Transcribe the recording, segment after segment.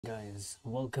Guys,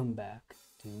 welcome back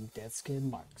to Dead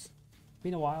Skin Marks.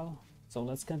 Been a while, so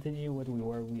let's continue what we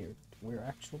were. We're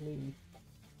actually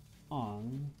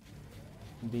on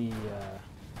the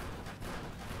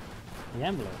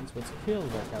ambulance, which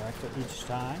heals our character each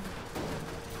time.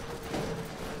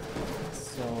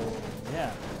 So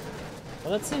yeah,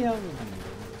 well, let's see how we can do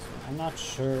this. I'm not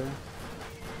sure.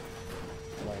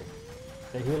 Like,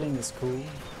 the healing is cool,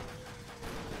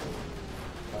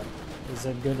 but is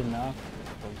it good enough?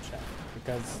 We'll check,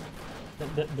 because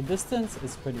the distance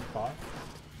is pretty far.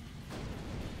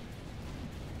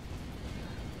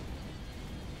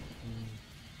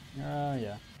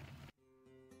 Yeah.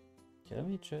 Okay, let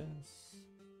me just...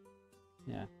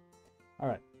 Yeah.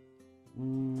 Alright.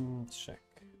 Check.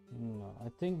 No, I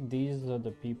think these are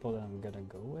the people that I'm gonna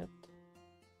go with.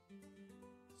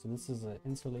 So this is an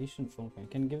insulation foam fan.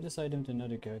 Can give this item to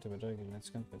another character by dragging it. Let's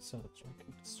go and sell it.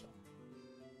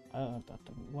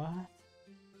 What?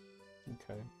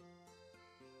 Okay.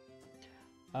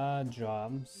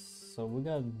 Jobs. So we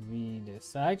gotta read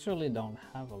this. I actually don't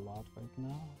have a lot right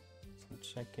now. So I'm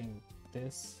checking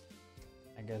this.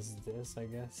 I guess.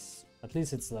 At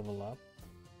least it's level up.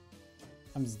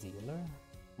 Comes dealer.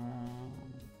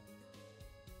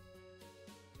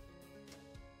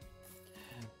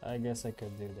 I guess I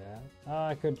could do that.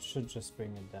 I should just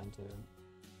bring it down to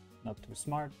not too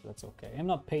smart. That's okay. I'm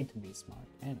not paid to be smart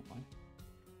anyway.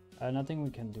 Nothing we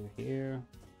can do here.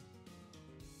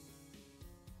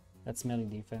 That's melee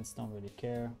defense, don't really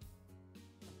care.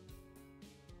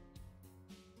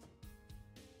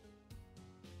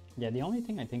 Yeah, the only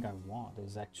thing I think I want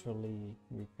is actually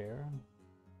repair.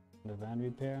 The van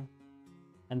repair.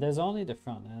 And there's only the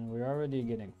front, and we're already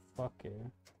getting fucked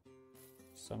here.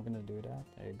 So I'm gonna do that.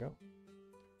 There you go.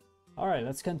 Alright,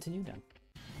 let's continue then.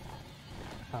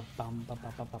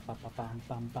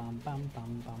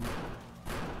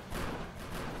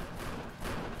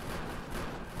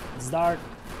 It's dark.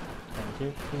 Thank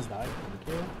you. Please die. Thank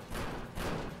you.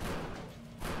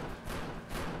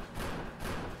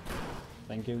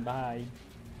 Thank you. Bye.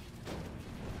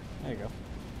 There you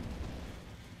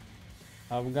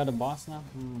go. We got a boss now?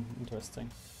 Interesting.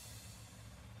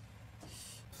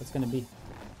 What's gonna be?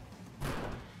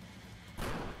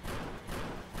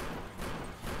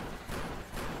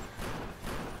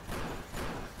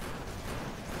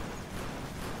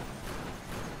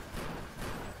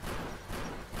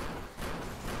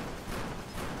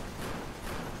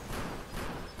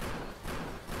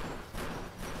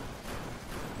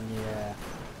 Yeah.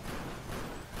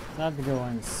 Not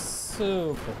going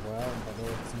super well, but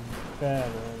it's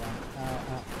better than...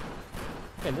 Ow.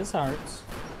 Okay, this hurts.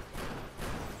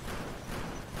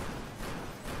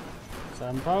 So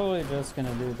I'm probably just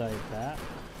gonna do like that.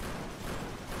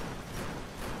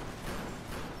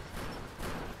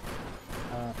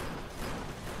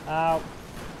 Ow.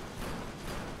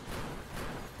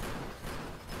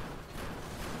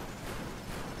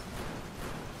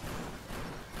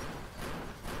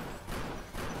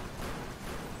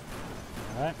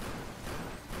 Alright.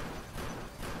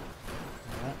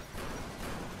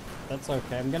 That's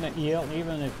okay. I'm gonna heal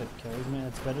even if it kills me.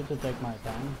 It's better to take my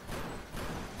time.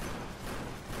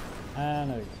 And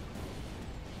there we go.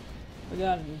 We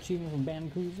got an achievement from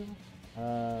Band Cruiser.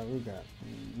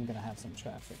 We're gonna have some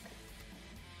traffic.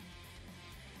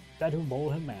 That who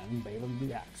bowl him man, Balaam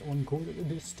the axe, 1 quarter the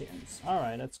distance.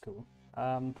 Alright, that's cool.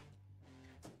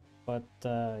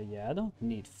 Yeah, I don't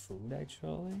need food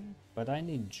actually, but I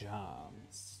need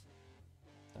jobs.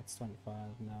 That's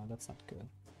 25. No, that's not good.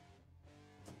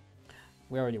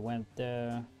 We already went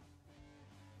there.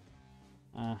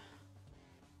 Not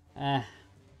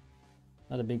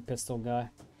a big pistol guy.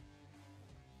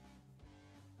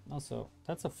 Also,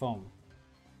 that's a foam.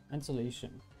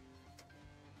 Insulation.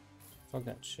 Fuck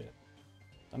that shit.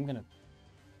 I'm gonna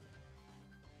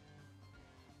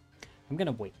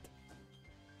wait.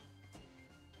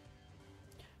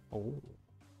 Oh.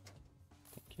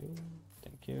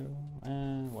 Thank you.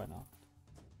 And why not?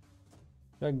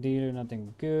 Drug dealer,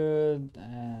 nothing good.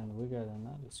 And we got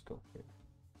another scope here.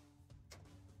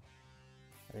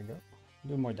 There you go.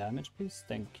 Do more damage, please.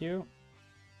 Thank you.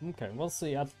 Okay, we'll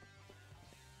see.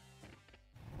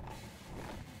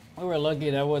 We were lucky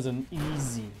that was an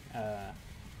easy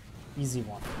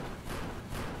one.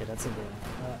 Okay, that's a good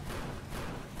one.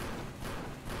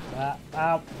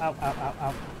 Ow.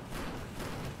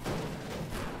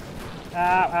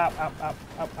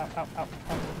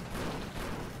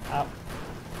 Ow.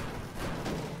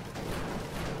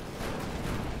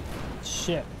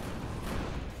 Shit.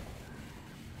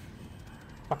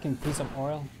 Fucking piece of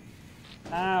oil.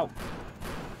 Ow.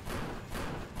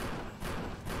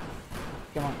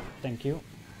 Come on. Thank you.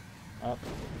 Oh.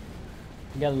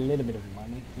 We got a little bit of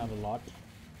money, not a lot.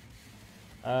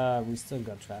 We still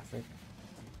got traffic.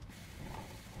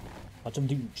 Lots of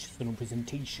dudes, still no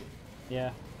presentation.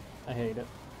 Yeah, I hate it.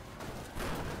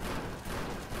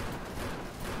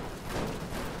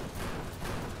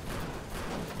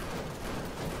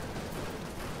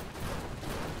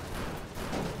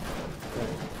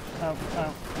 Ow,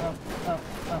 ow, ow, ow, ow,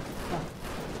 ow.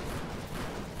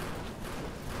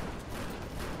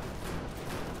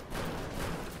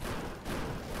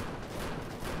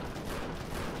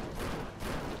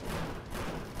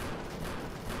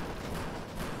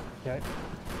 Okay.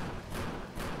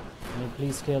 Can you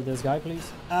please kill this guy,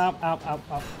 please? Ow, ow, ow,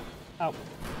 ow, ow.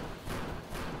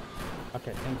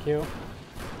 Okay, thank you.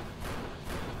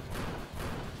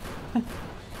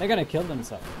 They're gonna kill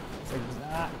themselves. It's like,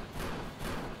 ah.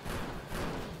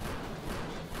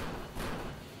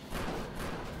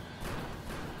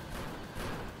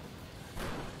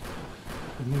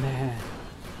 Man.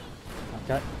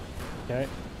 Okay. Okay.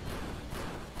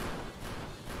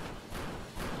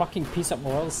 Fucking piece of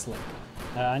oil slick.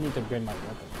 I need to upgrade my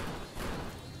weapon.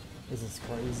 This is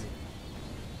crazy.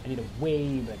 I need a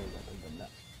way better weapon than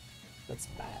that. That's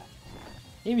bad.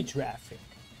 Maybe traffic.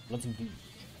 Lots of dudes.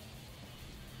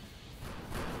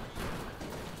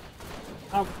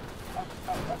 Ow. Ow, ow,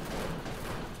 ow.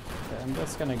 Okay, I'm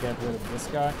just gonna get rid of this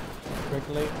guy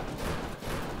quickly.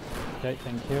 Okay,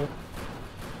 thank you.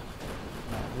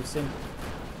 No, we've seen.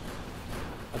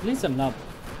 At least I'm not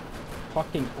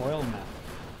fucking oil man.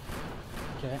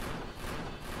 Okay.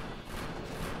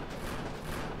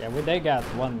 Yeah, they got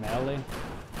one melee.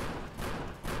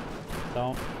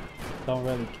 Don't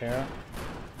really care.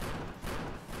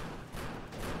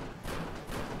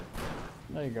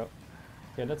 There you go.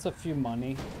 Okay, that's a few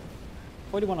money.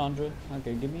 4,100.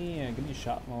 Okay, give me a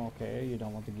shot. Oh, okay, you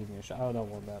don't want to give me a shot. I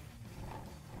don't want that.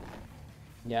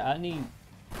 Yeah, I need.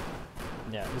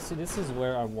 Yeah, you see, this is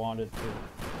where I wanted to.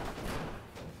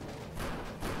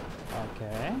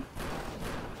 Okay.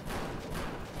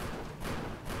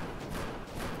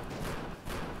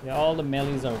 Yeah, all the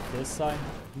melees are this side.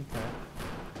 Okay.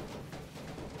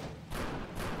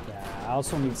 Yeah, I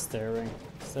also need steering.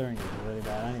 Steering is really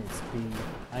bad. I need speed.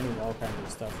 I need all kinds of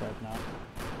stuff right now.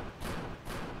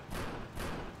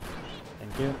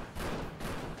 Thank you.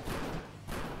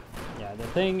 Yeah, the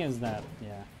thing is that,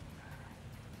 yeah.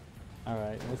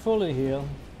 Alright, we're fully healed.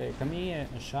 Okay, come here,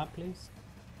 a shot, please.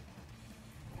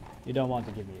 You don't want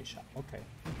to give me a shot. Okay.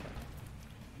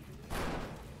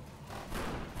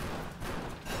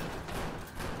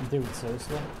 Dude,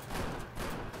 seriously?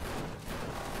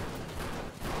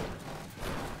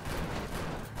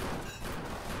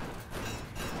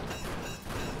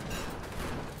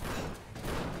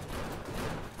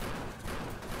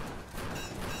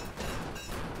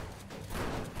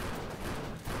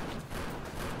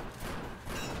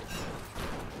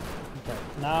 Okay,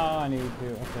 now I need to...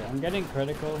 Okay, I'm getting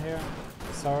critical here.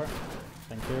 Sir,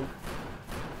 thank you.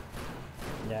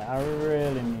 Yeah, I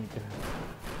really need to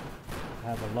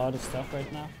have a lot of stuff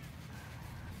right now.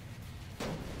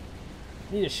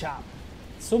 Need a shop.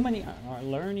 So many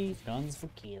learning guns for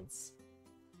kids.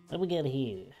 What do we get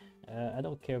here? I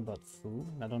don't care about food.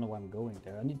 I don't know why I'm going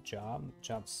there. I need job.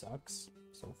 Job sucks.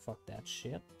 So fuck that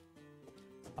shit.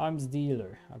 Arms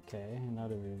dealer. Okay,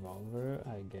 another revolver,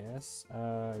 I guess.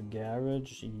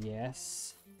 Garage.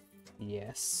 Yes.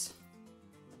 Yes.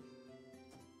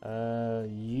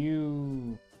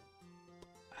 You...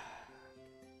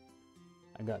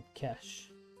 I got cash.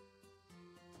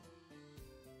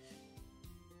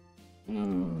 We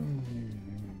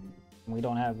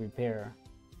don't have repair.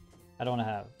 I don't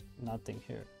have nothing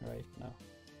here, right? No.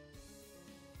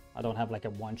 I don't have like a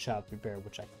one-shot repair,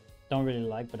 which I don't really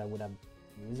like, but I would have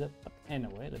used it. But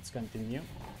anyway, let's continue.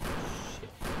 Shit.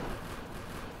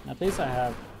 At least I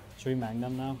have 3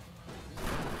 Magnum now.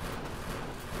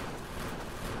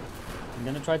 I'm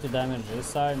gonna try to damage this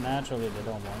side. Naturally, they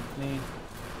don't want me.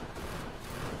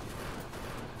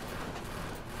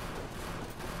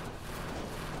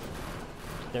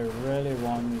 They really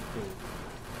want me to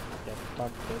get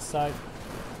fucked this side.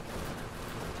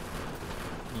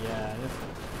 Yeah,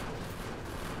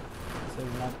 this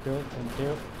is not good. Thank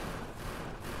you.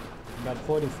 Got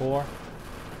 44.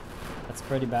 That's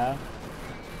pretty bad.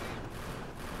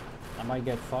 I might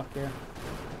get fucked here.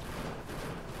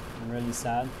 I'm really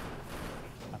sad.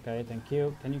 Okay, thank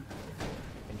you. Can you?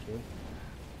 Thank you.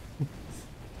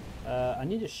 I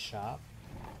need a shop.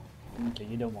 Okay,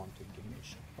 you don't want to give me a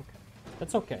shop. Okay.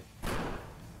 That's okay.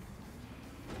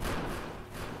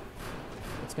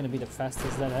 It's gonna be the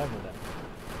fastest that ever then.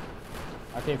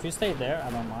 Okay, if you stay there, I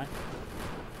don't mind.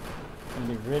 It's gonna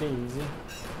be really easy.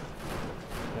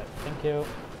 Okay, thank Thank you.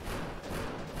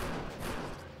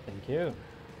 Thank you.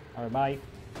 Alright, bye.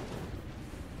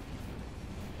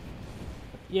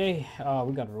 Yay! Oh,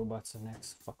 we got robots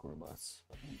next. Fuck robots.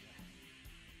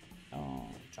 Oh,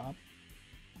 job.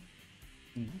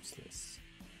 Useless.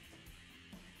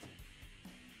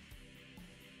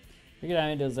 Bigger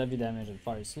damage does heavy damage and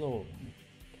fire slow.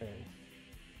 Okay.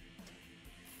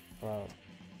 Well,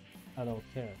 I don't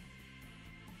care.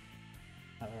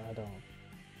 I don't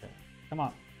care. Come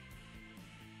on.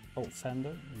 Oh,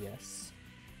 Fender? Yes.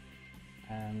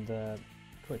 And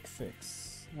quick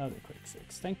fix. Another quick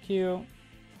fix. Thank you.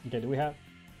 Okay, do we have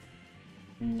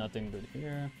nothing good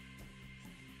here?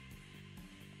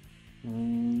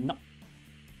 No.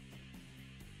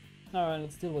 Alright,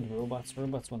 let's deal with robots.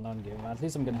 Robots will not give. At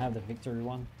least I'm gonna have the victory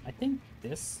one. I think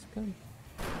this could.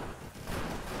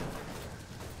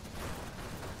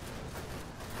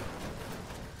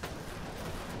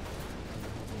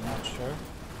 I'm not sure.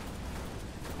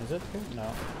 Is it good? No,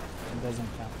 it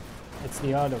doesn't count. It's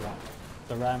the other one,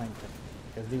 the ramming thing,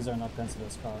 because these are not considered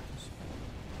as cars.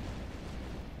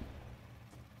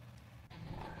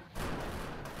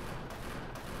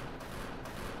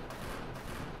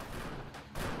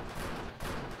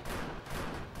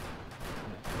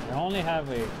 I only have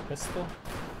a pistol.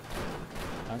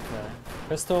 Okay.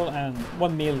 Pistol and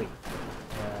 1 melee.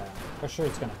 Yeah, for sure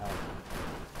it's gonna help.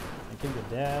 Thank you, you're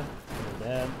dead. You're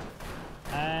dead.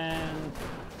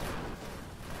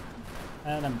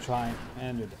 And I'm trying.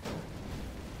 And you're dead.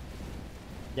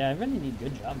 Yeah, I really need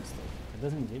good jobs though. It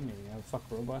doesn't give me, fuck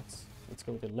robots. Let's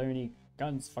go with the learning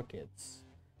guns, fuck it.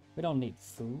 We don't need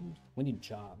food, we need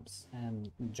jobs.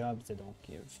 And jobs they don't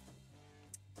give.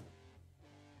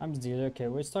 Arms dealer. Okay,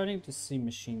 we're starting to see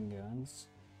machine guns,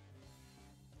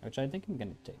 which I think I'm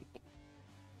gonna take.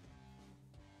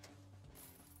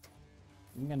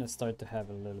 I'm gonna start to have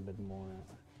a little bit more.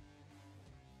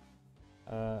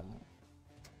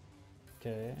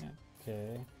 Okay,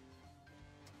 okay,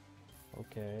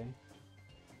 okay,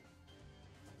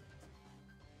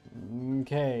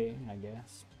 okay. I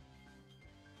guess.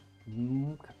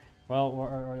 Okay. Well,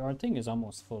 our thing is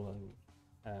almost full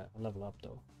of level up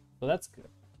though, so that's good.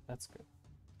 That's good.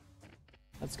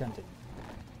 Let's continue.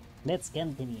 Let's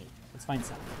continue. Let's find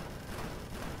some.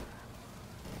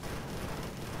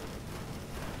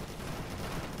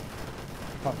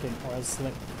 Fucking oil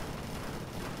slick.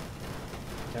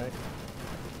 Okay.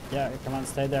 Yeah, come on,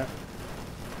 stay there.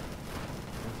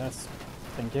 Yes.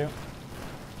 Thank you.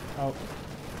 Oh.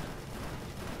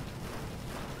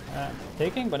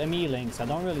 Taking, but I'm healing, so I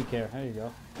don't really care. There you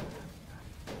go.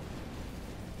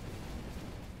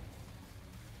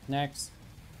 Next.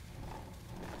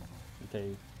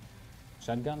 Okay.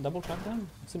 Shotgun? Double shotgun?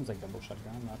 It seems like double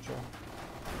shotgun, I'm not sure.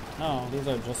 No, these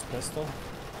are just pistol.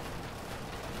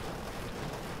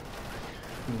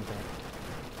 Okay.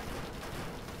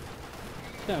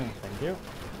 Okay, thank you.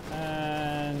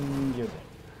 And you're dead.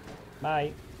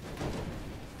 Bye.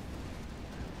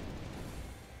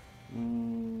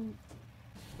 Come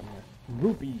here.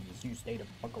 Groupies, you stay the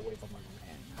fuck away from my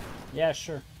man. Yeah,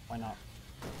 sure. Why not?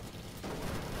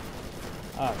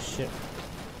 Oh shit.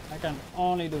 I can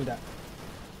only do that.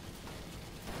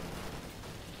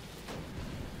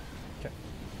 Okay.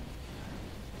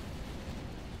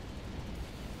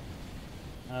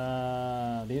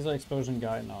 These are explosion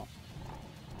guy now.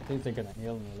 I think they're gonna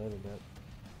heal me a little bit.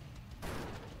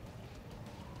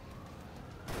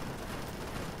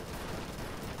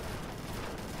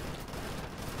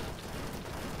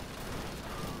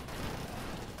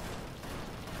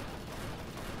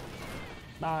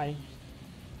 Bye.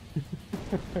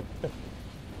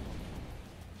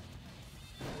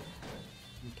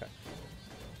 Okay.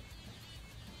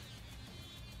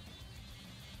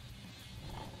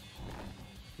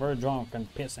 We're drunk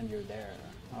and piss and you're there.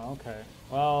 Oh, okay.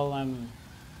 Well, I'm...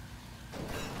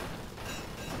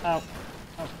 Ow. Ow.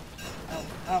 Ow. Ow.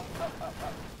 Ow. Ow.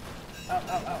 Ow. Ow.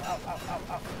 Ow. Ow. Ow.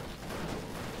 Ow.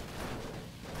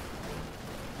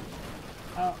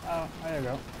 Ow. Ow. Ow. There you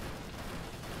go.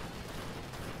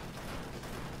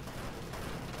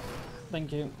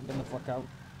 Thank you. Get the fuck out.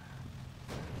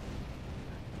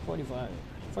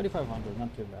 4,500,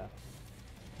 not too bad.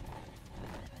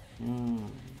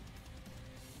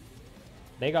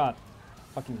 They got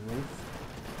fucking roof.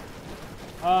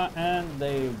 And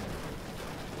they...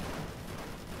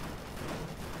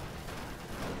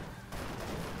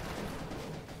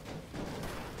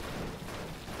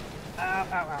 Ow, ow,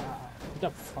 ow, ow. What the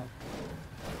fuck?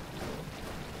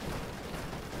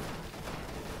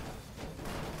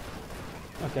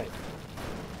 Okay.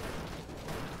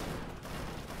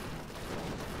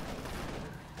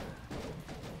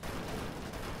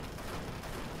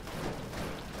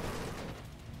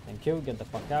 Thank you, get the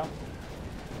fuck out.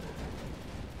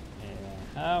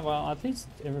 Yeah. Well, at least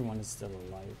everyone is still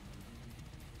alive.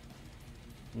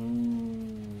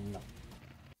 No.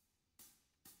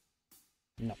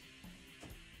 No.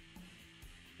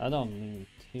 I don't need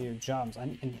here jobs. I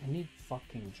need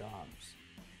fucking jobs.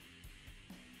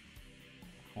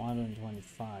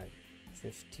 125,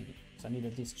 50. So I need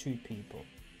at least 2 people.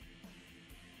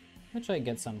 Which I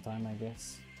get sometime, I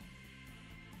guess.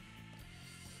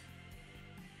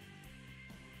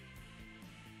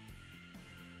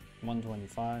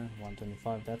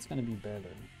 $125, that's gonna be better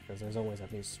because there's always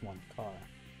at least 1 car.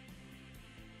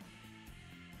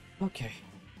 Okay.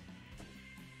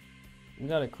 We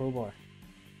got a crowbar.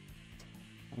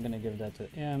 I'm gonna give that to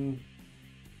him.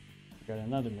 Got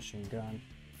another machine gun.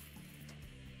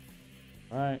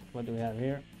 Alright, what do we have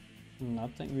here?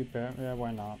 Nothing. Repair. Yeah,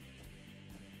 why not?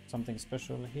 Something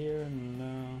special here?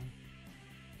 No.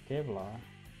 Kevlar.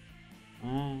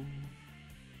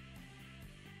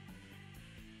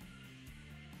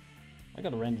 I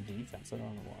got a range defense, I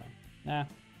don't know why. Nah.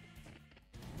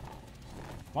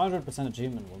 100%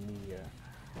 achievement will be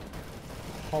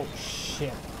oh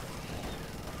shit.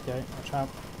 Okay, watch out.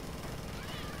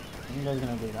 I'm just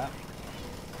gonna do that.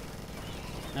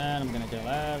 And I'm gonna kill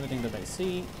everything that I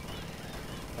see.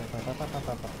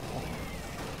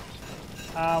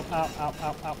 Ow, ow, ow, ow,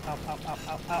 ow, ow, ow, ow,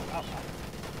 ow, ow, ow, ow.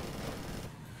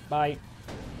 Bye.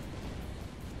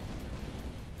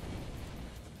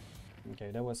 Okay,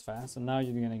 that was fast, and now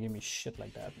you're gonna give me shit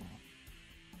like that now.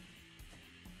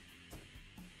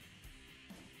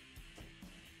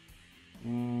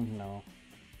 No.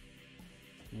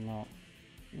 No.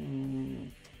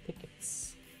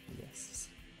 Tickets. Yes.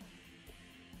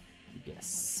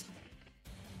 Yes.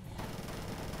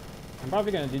 I'm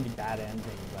probably gonna do the bad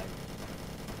ending, like,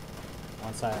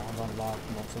 once I have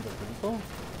unlocked most of the people.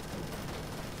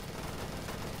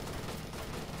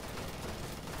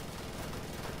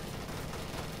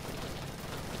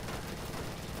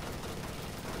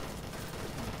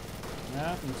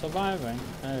 Yeah, I'm surviving.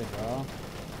 There you go.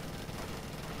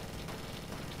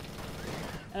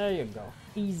 There you go.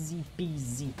 Easy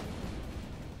peasy.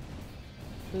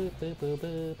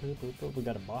 We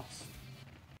got a boss.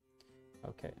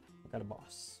 Okay, we got a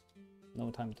boss.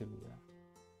 No time to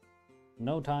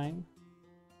no time.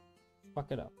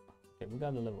 Fuck it up. Okay, we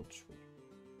got a level 3.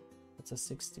 That's a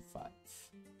 65.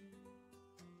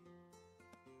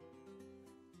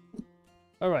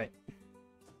 Alright.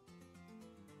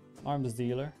 Arms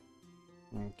dealer.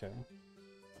 Okay.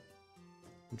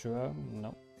 Drug?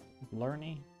 Nope.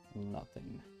 Learning?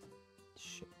 Nothing.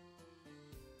 Shit.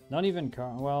 Not even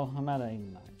car. Well, I'm at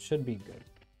 89. Should be good.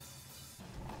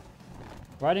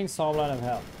 Riding Soul out of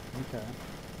hell. Okay.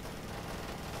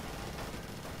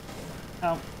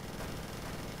 Ow.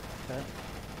 Okay.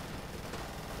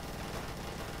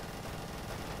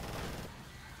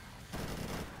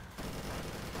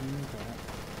 Okay.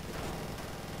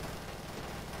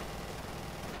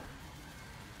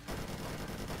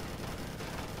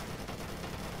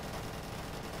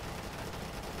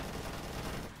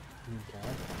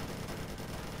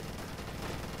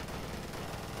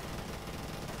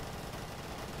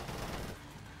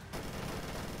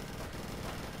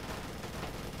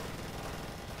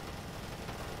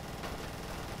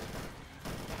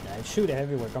 I shoot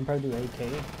everywhere compared to AK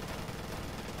and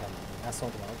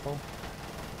assault rifle,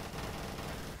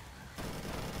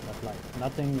 but like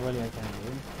nothing really I can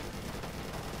do.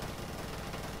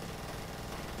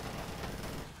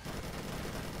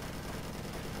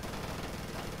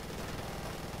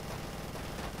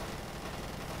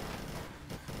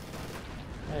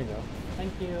 There you go.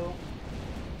 Thank you.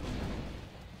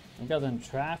 I got in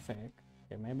traffic.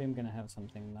 Okay, maybe I'm gonna have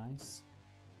something nice.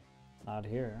 Not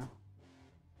here.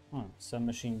 Oh,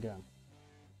 submachine gun.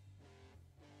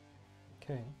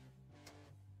 Okay.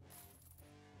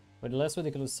 With less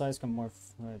ridiculous size come more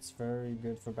it's very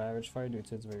good for barrage fire due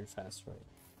to its very fast rate.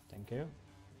 Thank you.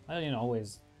 I didn't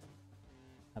always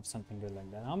have something good like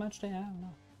that. How much they have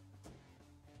now?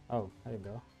 Oh, there you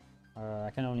go. I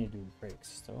can only do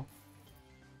brakes though.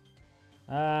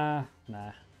 Nah.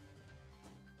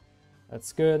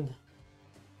 That's good.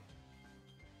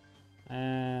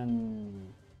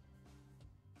 And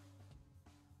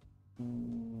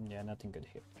yeah, nothing good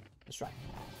here. Let's try.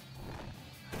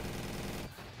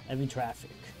 Heavy traffic.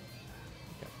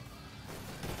 Okay.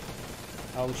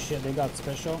 Oh shit, they got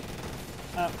special.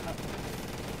 Up.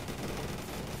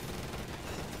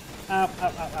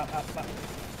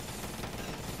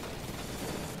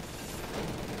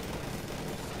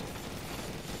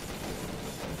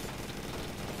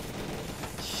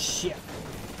 Shit.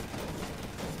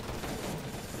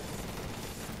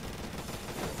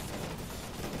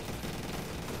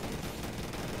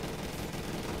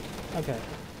 Okay.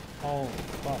 Oh,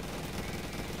 fuck.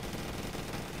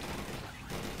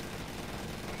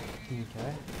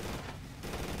 Okay.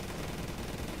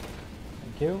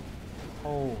 Thank you.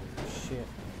 Oh, shit.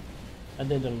 That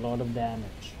did a lot of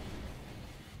damage.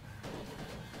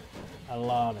 A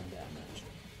lot of damage.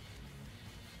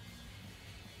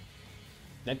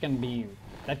 That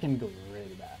can go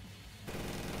really bad.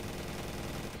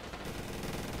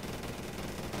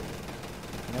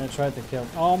 I'm gonna try to kill.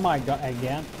 Oh my god,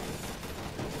 again?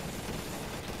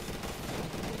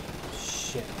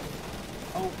 Shit.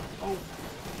 Oh, oh,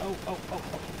 oh, oh, oh, oh,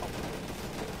 oh.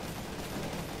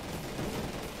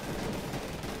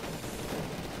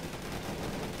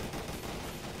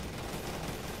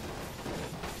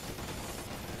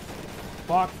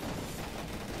 Fuck.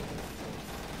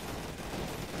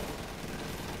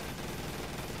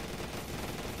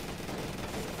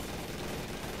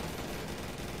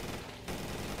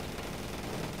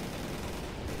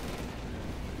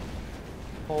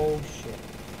 Oh shit.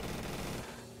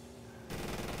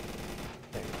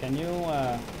 Okay, can you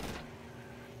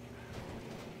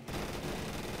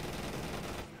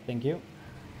thank you.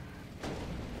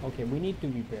 Okay, we need to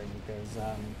repair because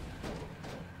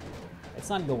it's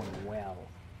not going well.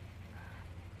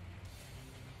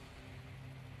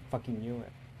 Fucking knew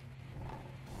it.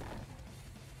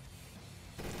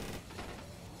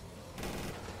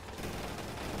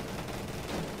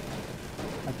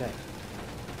 Okay.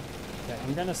 Okay,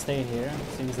 I'm gonna stay here.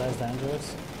 Seems less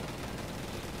dangerous.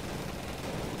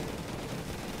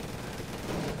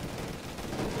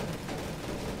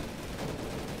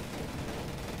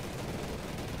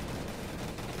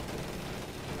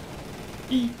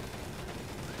 E.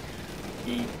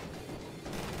 E.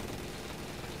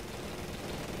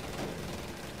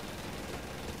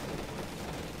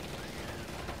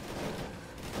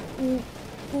 Ooh,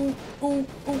 ooh, ooh, ooh,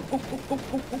 ooh, ooh, ooh,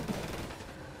 ooh, ooh.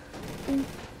 Ooh.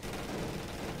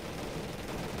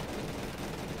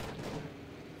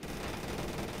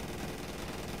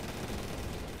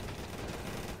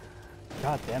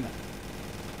 God damn it.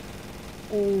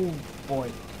 Oh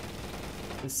boy.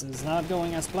 This is not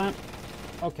going as planned.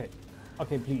 Okay.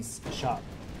 Okay, please, shop.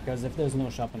 Because if there's no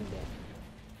shop, I'm dead.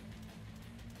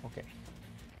 Okay.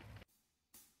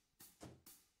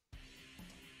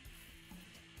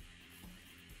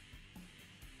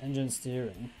 Engine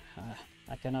steering.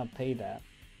 I cannot pay that.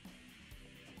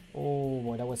 Oh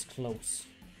boy, that was close.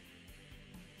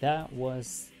 That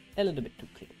was a little bit too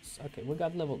close. Okay, we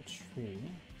got level 3.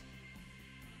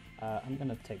 I'm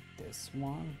gonna take this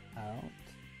one out.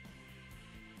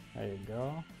 There you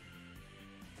go.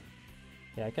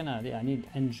 Yeah, yeah, I need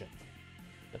engine.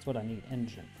 That's what I need,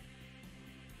 engine.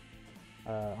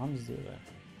 Arms dealer.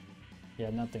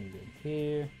 Yeah, nothing good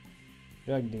here.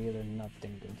 Drug dealer,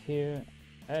 nothing good here.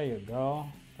 There you go.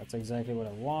 That's exactly what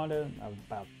I wanted.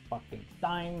 About fucking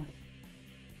time.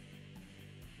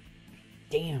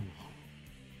 Damn.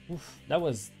 Oof, that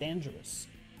was dangerous.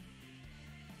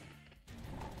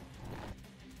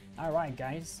 Alright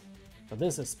guys, so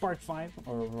this is part 5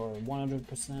 or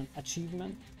 100%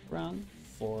 achievement run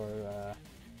for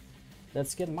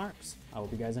Let's Get Marks. I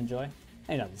hope you guys enjoy,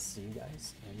 and I will see you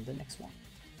guys in the next one.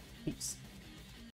 Peace.